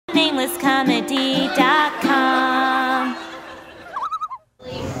improvcomedy.com.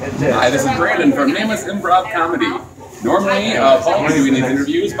 Hi, this is Brandon from Nameless Improv Comedy. Normally, Paul would be doing these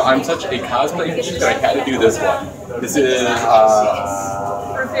interviews, but I'm such a cosplay geek that I had to do this one. This is,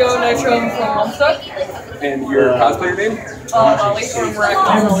 Nitro from Homestuck. and your cosplayer name? Molly from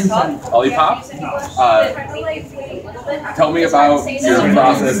Miraculous. Lollipop? Tell me about your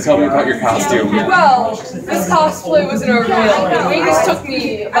process, tell me about your costume. Well, this cosplay was an ordeal. It just took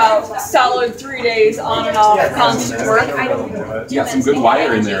me about solid 3 days on and off constant work. You got some good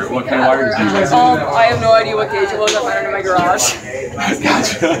wire in there. What kind of wire did you use? I have no idea what gauge it was. I found it in my garage.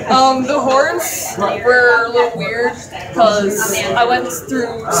 Gotcha. The horns were a little weird because I went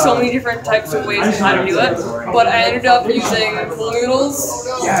through so many different types of ways of how to do it, but I ended up using glue noodles,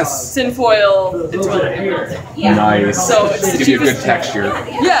 Yes. tinfoil, and toilet paper. Nice. So it's the Give you a good cheapest. texture.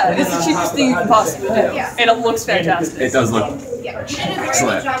 Yeah, it's the cheapest thing you can possibly do, and it looks fantastic. It does look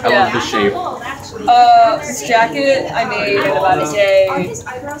excellent. I love the shape. This jacket I made in about a day.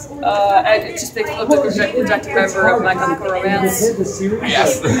 It just makes me look like a rejected member of My Chemical Romance.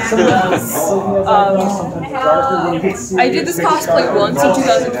 Yes. I did this cosplay once in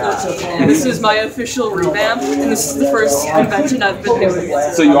 2014, and this is my official revamp, and this is the first convention I've been doing.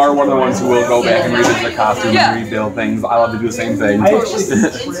 So you are one of the ones who will go back and revisit the costumes Yeah. and rebuild things. I love to do the same thing. I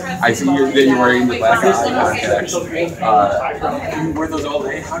see that you're wearing the black eye contacts. You wear those all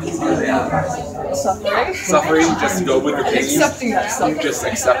day? How do you do that? Suffering. Suffering, just go with the theme. Accepting that suffering. Just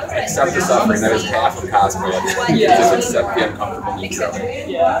accept the suffering. That is half of cosplay. Yeah. Just accept the uncomfortable nature.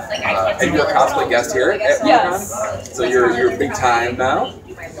 Yeah. And you're a cosplay guest here at Yes. Con? So you're big time now?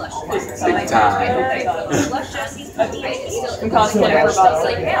 Big time. I'm cosplaying for about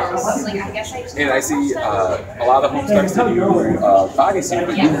 7 hours. And I see a lot of Homestucks that do bodysuit,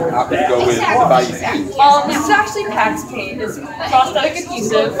 but you opted to go with the body theme. This is actually Pax paint. It's prosthetic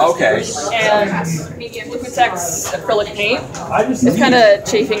adhesive. Okay. And Liquitex acrylic paint. It's kind of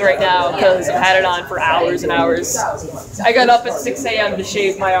chafing right now because I've had it on for hours and hours. I got up at 6 a.m. to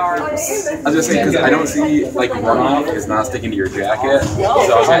shave my arms. I was gonna say, because I don't see, like, runoff is not sticking to your jacket, so I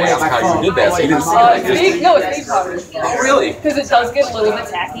was gonna ask how you did that, so you didn't see it. No, it's baby powder. Oh, really? Because it does get a little bit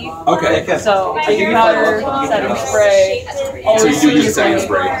tacky. Okay. So, baby powder, setting spray. So you do use setting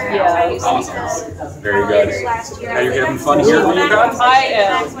spray? Yeah. Awesome. Very good. Are you having fun here at Con? I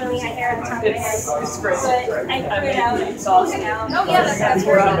am. It's great. It's awesome.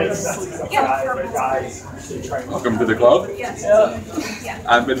 Welcome to the club.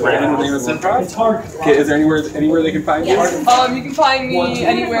 I've been Brandon with Nameless Improv. Okay, is there anywhere they can find you? You can find me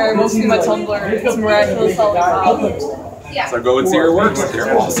anywhere, mostly my Tumblr. It's Miraculous. So go and see your works.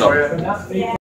 They're awesome.